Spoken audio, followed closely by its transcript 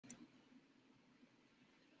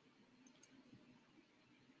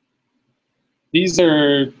these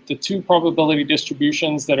are the two probability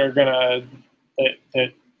distributions that are gonna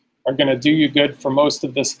do you good for most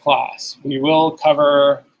of this class. We will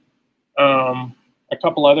cover a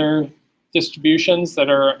couple other distributions that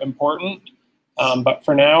are important, but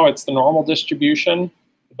for now it's the normal distribution,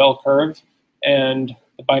 the bell curve, and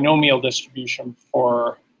the binomial distribution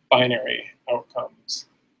for binary outcomes.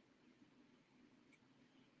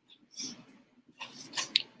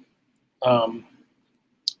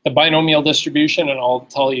 The binomial distribution, and I'll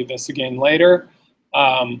tell you this again later,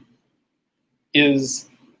 is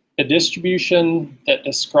the distribution that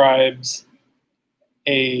describes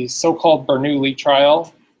a so-called Bernoulli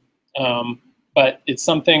trial, but it's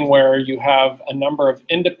something where you have a number of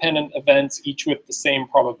independent events, each with the same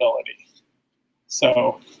probability.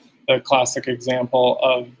 So the classic example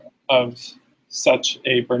of such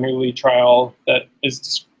a Bernoulli trial that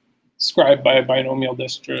is described by a binomial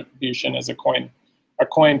distribution is a coin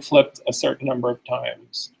flipped a certain number of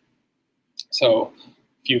times. So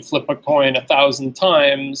if you flip a coin 1,000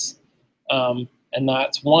 times, and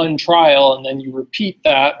that's one trial, and then you repeat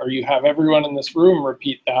that, or you have everyone in this room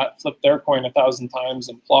repeat that, flip their coin 1,000 times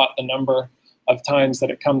and plot the number of times that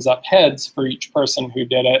it comes up heads for each person who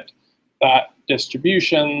did it, that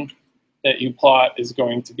distribution that you plot is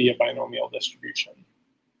going to be a binomial distribution.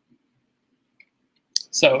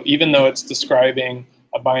 So even though it's describing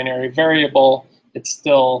a binary variable, it's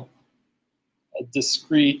still a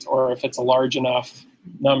discrete, or if it's a large enough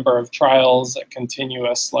number of trials, a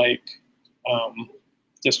continuous like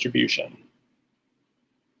distribution,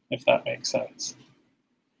 if that makes sense.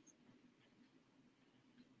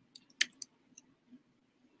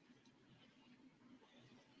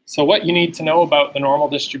 So what you need to know about the normal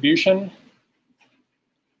distribution.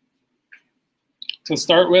 To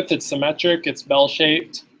start with, it's symmetric, it's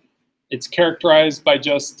bell-shaped. It's characterized by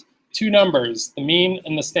just two numbers, the mean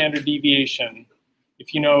and the standard deviation.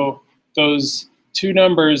 If you know those two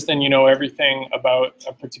numbers, then you know everything about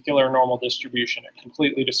a particular normal distribution. It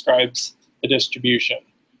completely describes the distribution.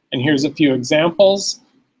 And here's a few examples.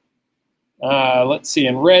 Let's see,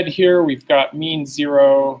 in red here, we've got mean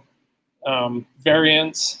 0,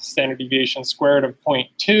 variance, standard deviation squared of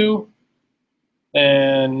 0.2.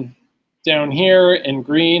 Then down here in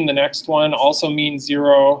green, the next one also mean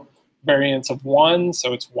 0, variance of 1,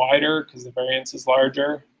 so it's wider because the variance is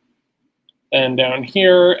larger. Then down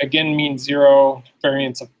here, again, mean 0,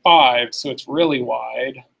 variance of 5, so it's really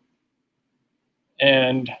wide.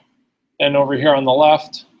 And then over here on the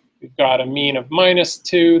left, we've got a mean of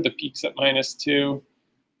 -2, the peak's at -2,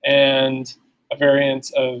 and a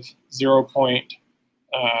variance of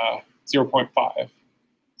 0.5.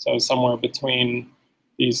 So somewhere between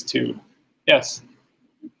these two. Yes?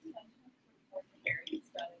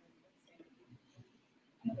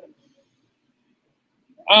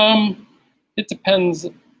 It depends.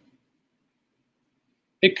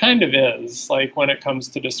 It kind of is. Like when it comes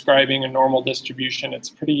to describing a normal distribution, it's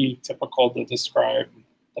pretty typical to describe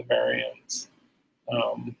the variance.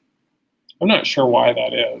 I'm not sure why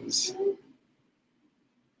that is.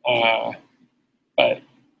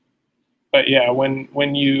 But yeah,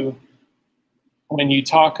 when you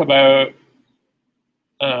talk about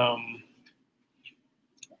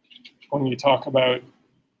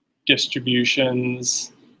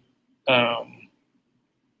distributions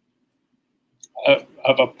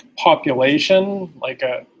of a population, like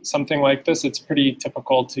something like this, it's pretty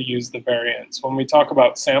typical to use the variance. When we talk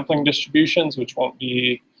about sampling distributions, which won't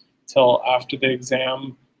be till after the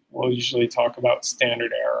exam, we'll usually talk about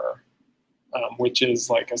standard error, which is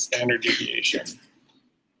like a standard deviation.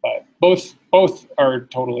 But both are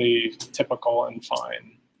totally typical and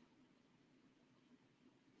fine.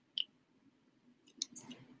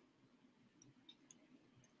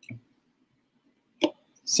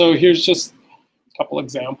 So here's just a couple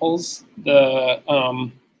examples. The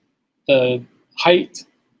height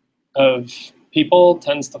of people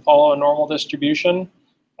tends to follow a normal distribution.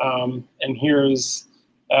 And here's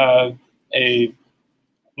I'm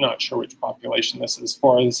not sure which population this is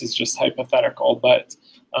for. This is just hypothetical, but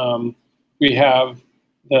we have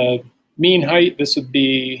the mean height. This would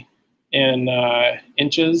be in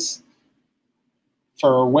inches.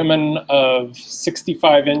 For women of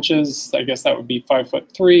 65 inches, I guess that would be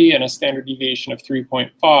 5'3", and a standard deviation of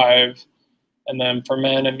 3.5. And then for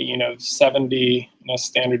men, a mean of 70 and a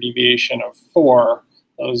standard deviation of 4.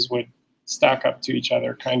 Those would stack up to each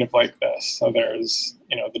other kind of like this. So there's,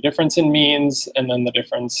 the difference in means and then the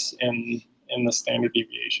difference in the standard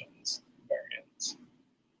deviations variance.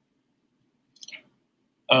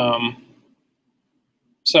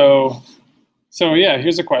 So yeah,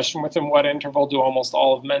 here's a question. Within what interval do almost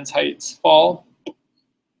all of men's heights fall?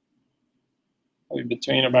 probably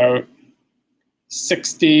between about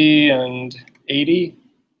 60 and 80,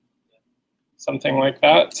 something like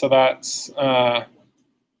that. So that's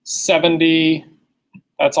 70.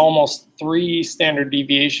 That's almost 3 standard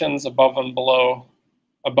deviations above and below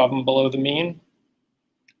the mean.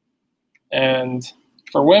 And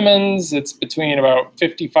for women's, it's between about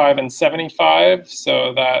 55 and 75.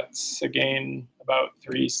 So that's again about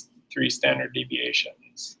three standard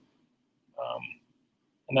deviations,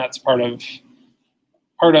 and that's part of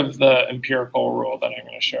the empirical rule that I'm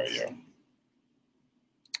going to show you.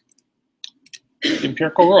 The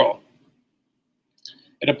empirical rule.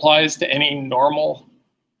 It applies to any normal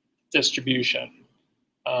distribution.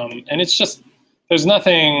 And it's just, there's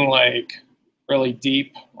nothing like really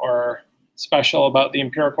deep or special about the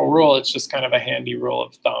empirical rule. It's just kind of a handy rule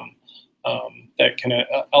of thumb that can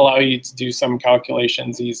allow you to do some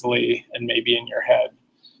calculations easily and maybe in your head.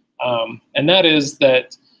 And that is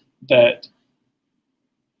that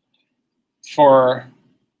for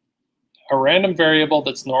a random variable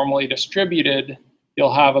that's normally distributed,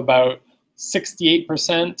 you'll have about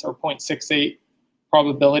 68% or 0.68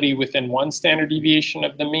 probability within 1 standard deviation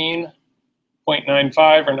of the mean,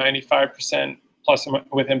 0.95 or 95%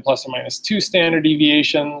 within plus or minus 2 standard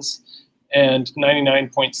deviations, and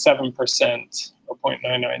 99.7% or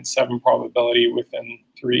 0.997 probability within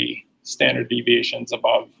 3 standard deviations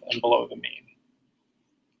above and below the mean.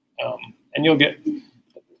 And you'll get,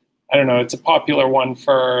 I don't know, it's a popular one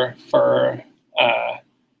for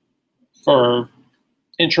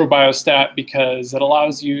intro biostat because it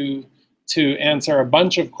allows you to answer a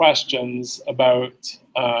bunch of questions about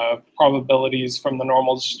probabilities from the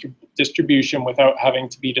normal distribution without having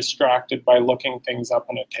to be distracted by looking things up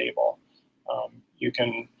in a table. You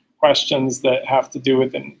can, questions that have to do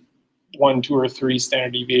with 1, 2, or 3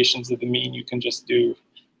 standard deviations of the mean, you can just do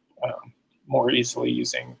more easily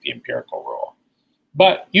using the empirical rule.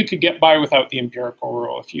 But you could get by without the empirical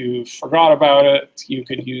rule. If you forgot about it, you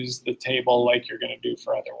could use the table like you're going to do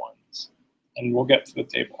for other ones. And we'll get to the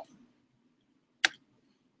table.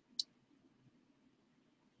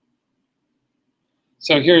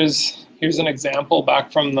 So here's an example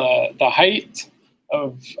back from the height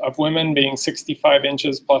of women being 65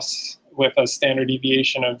 inches plus with a standard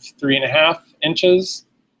deviation of 3.5 inches.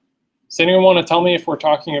 Does anyone want to tell me if we're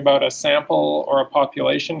talking about a sample or a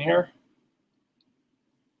population here?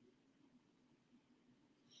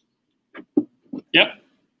 Yep.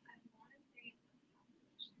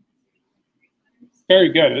 Very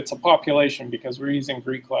good. It's a population because we're using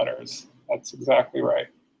Greek letters. That's exactly right.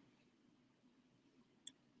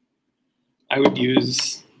 I would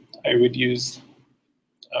use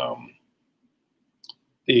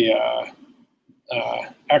the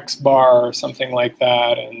X bar or something like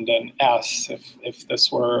that, and an S if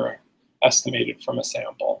this were estimated from a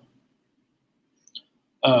sample.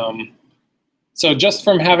 So just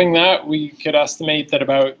from having that, we could estimate that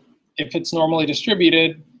about, if it's normally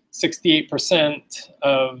distributed, 68%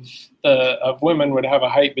 of women would have a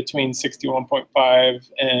height between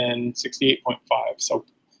 61.5 and 68.5. So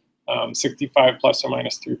 65 plus or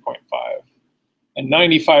minus 3.5. And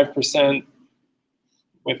 95%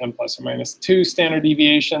 within plus or minus 2 standard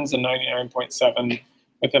deviations, and 99.7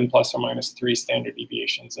 within plus or minus 3 standard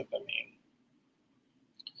deviations of the mean.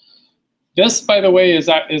 This, by the way, is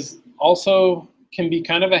also can be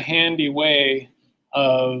kind of a handy way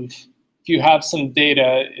of, if you have some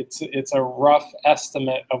data, it's a rough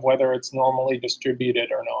estimate of whether it's normally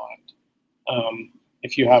distributed or not.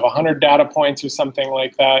 If you have 100 data points or something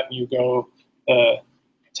like that, and you go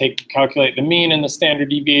calculate the mean and the standard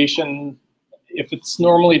deviation, if it's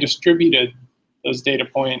normally distributed, those data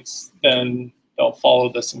points, then they'll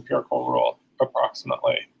follow this empirical rule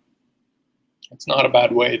approximately. It's not a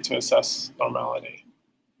bad way to assess normality.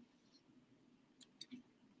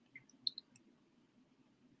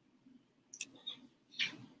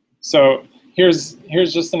 So here's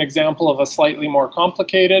just an example of a slightly more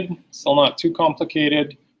complicated, still not too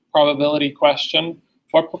complicated, probability question.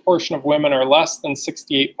 What proportion of women are less than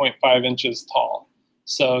 68.5 inches tall?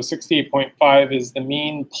 So 68.5 is the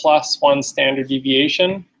mean plus 1 standard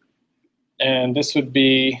deviation. And this would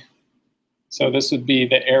be,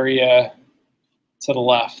 the area to the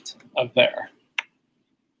left of there.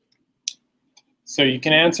 So you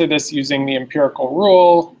can answer this using the empirical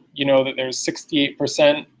rule. You know that there's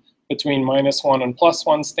 68% between -1 and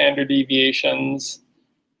 +1 standard deviations.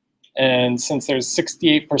 And since there's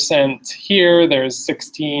 68% here, there's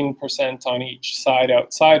 16% on each side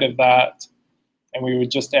outside of that. And we would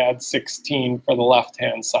just add 16 for the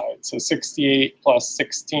left-hand side. So 68 plus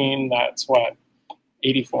 16, that's what?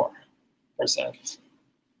 84%.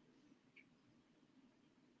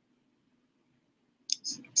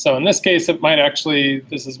 So in this case, it might actually,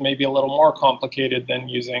 this is maybe a little more complicated than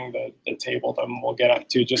using the table that we'll get up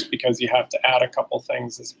to, just because you have to add a couple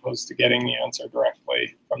things as opposed to getting the answer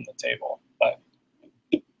directly from the table.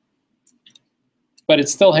 But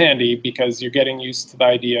it's still handy because you're getting used to the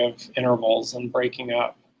idea of intervals and breaking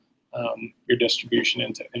up your distribution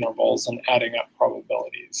into intervals and adding up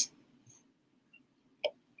probabilities.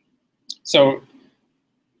 So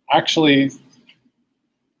actually,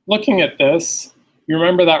 looking at this, you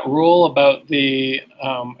remember that rule about the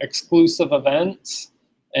exclusive events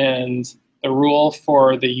and the rule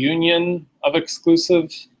for the union of exclusive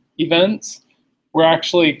events? We're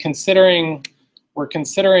actually considering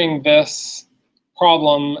this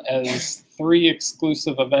problem as 3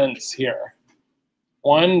 exclusive events here.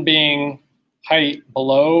 One being height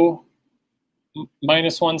below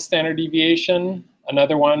 -1 standard deviation,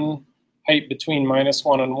 another one height between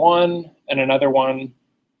 -1 and 1, and another one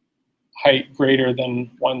height greater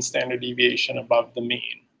than 1 standard deviation above the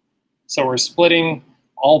mean. So we're splitting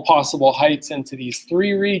all possible heights into these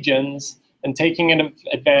 3 regions and taking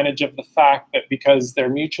advantage of the fact that because they're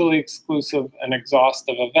mutually exclusive and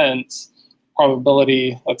exhaustive events,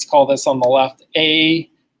 probability, let's call this on the left A,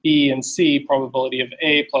 B, and C, probability of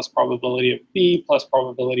A plus probability of B plus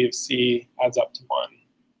probability of C adds up to 1.